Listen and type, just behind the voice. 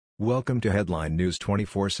Welcome to Headline News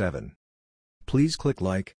 24/7. Please click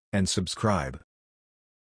like and subscribe.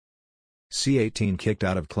 C18 kicked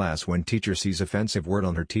out of class when teacher sees offensive word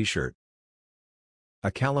on her t-shirt.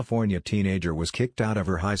 A California teenager was kicked out of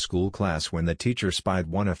her high school class when the teacher spied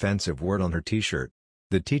one offensive word on her t-shirt.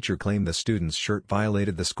 The teacher claimed the student's shirt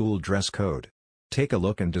violated the school dress code. Take a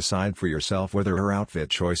look and decide for yourself whether her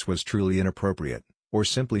outfit choice was truly inappropriate, or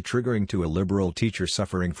simply triggering to a liberal teacher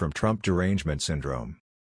suffering from Trump derangement syndrome.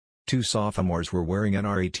 Two sophomores were wearing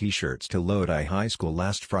NRA t-shirts to Lodi High School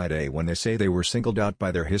last Friday when they say they were singled out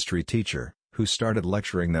by their history teacher, who started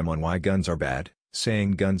lecturing them on why guns are bad,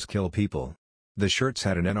 saying guns kill people. The shirts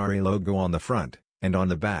had an NRA logo on the front, and on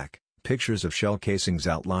the back, pictures of shell casings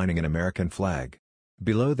outlining an American flag.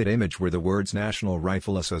 Below that image were the words National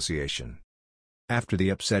Rifle Association. After the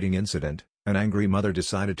upsetting incident, an angry mother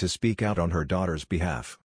decided to speak out on her daughter's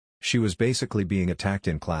behalf. "She was basically being attacked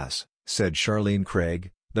in class," said Charlene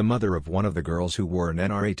Craig, the mother of one of the girls who wore an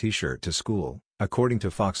NRA t-shirt to school, according to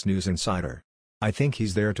Fox News Insider. "I think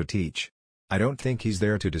he's there to teach. I don't think he's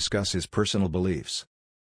there to discuss his personal beliefs."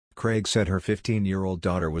 Craig said her 15-year-old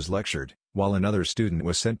daughter was lectured, while another student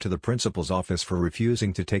was sent to the principal's office for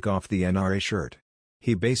refusing to take off the NRA shirt.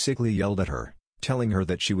 "He basically yelled at her, telling her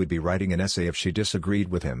that she would be writing an essay if she disagreed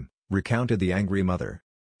with him," recounted the angry mother.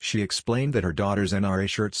 She explained that her daughter's NRA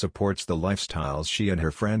shirt supports the lifestyles she and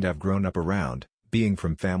her friend have grown up around, being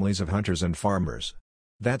from families of hunters and farmers.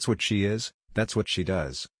 "That's what she is, that's what she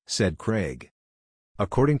does," said Craig.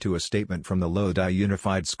 According to a statement from the Lodi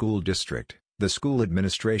Unified School District, the school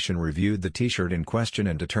administration reviewed the t-shirt in question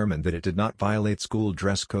and determined that it did not violate school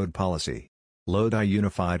dress code policy. Lodi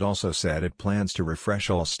Unified also said it plans to refresh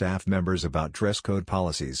all staff members about dress code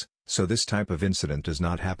policies, so this type of incident does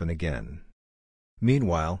not happen again.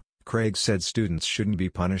 Meanwhile, Craig said students shouldn't be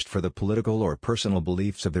punished for the political or personal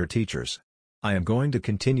beliefs of their teachers. "I am going to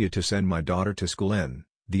continue to send my daughter to school in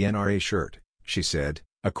the NRA shirt," she said,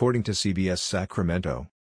 according to CBS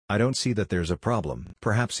Sacramento. "I don't see that there's a problem."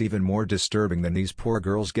 Perhaps even more disturbing than these poor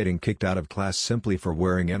girls getting kicked out of class simply for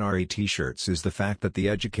wearing NRA t-shirts is the fact that the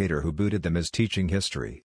educator who booted them is teaching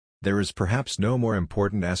history. There is perhaps no more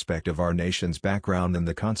important aspect of our nation's background than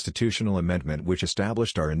the constitutional amendment which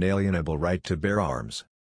established our inalienable right to bear arms.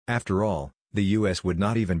 After all, the U.S. would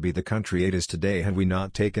not even be the country it is today had we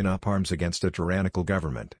not taken up arms against a tyrannical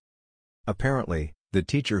government. Apparently, the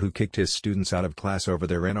teacher who kicked his students out of class over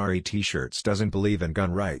their NRA t-shirts doesn't believe in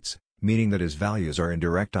gun rights, meaning that his values are in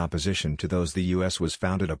direct opposition to those the U.S. was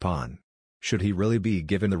founded upon. Should he really be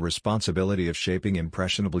given the responsibility of shaping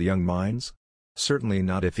impressionable young minds? Certainly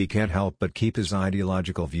not if he can't help but keep his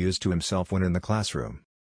ideological views to himself when in the classroom.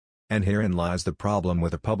 And herein lies the problem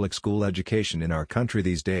with a public school education in our country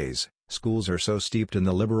these days. Schools are so steeped in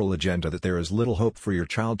the liberal agenda that there is little hope for your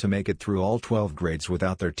child to make it through all 12 grades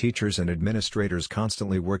without their teachers and administrators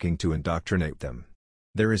constantly working to indoctrinate them.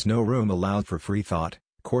 There is no room allowed for free thought,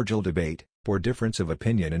 cordial debate, or difference of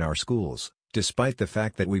opinion in our schools, despite the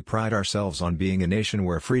fact that we pride ourselves on being a nation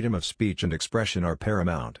where freedom of speech and expression are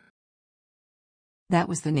paramount. That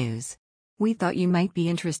was the news. We thought you might be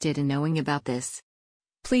interested in knowing about this.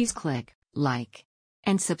 Please click like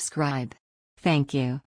and subscribe. Thank you.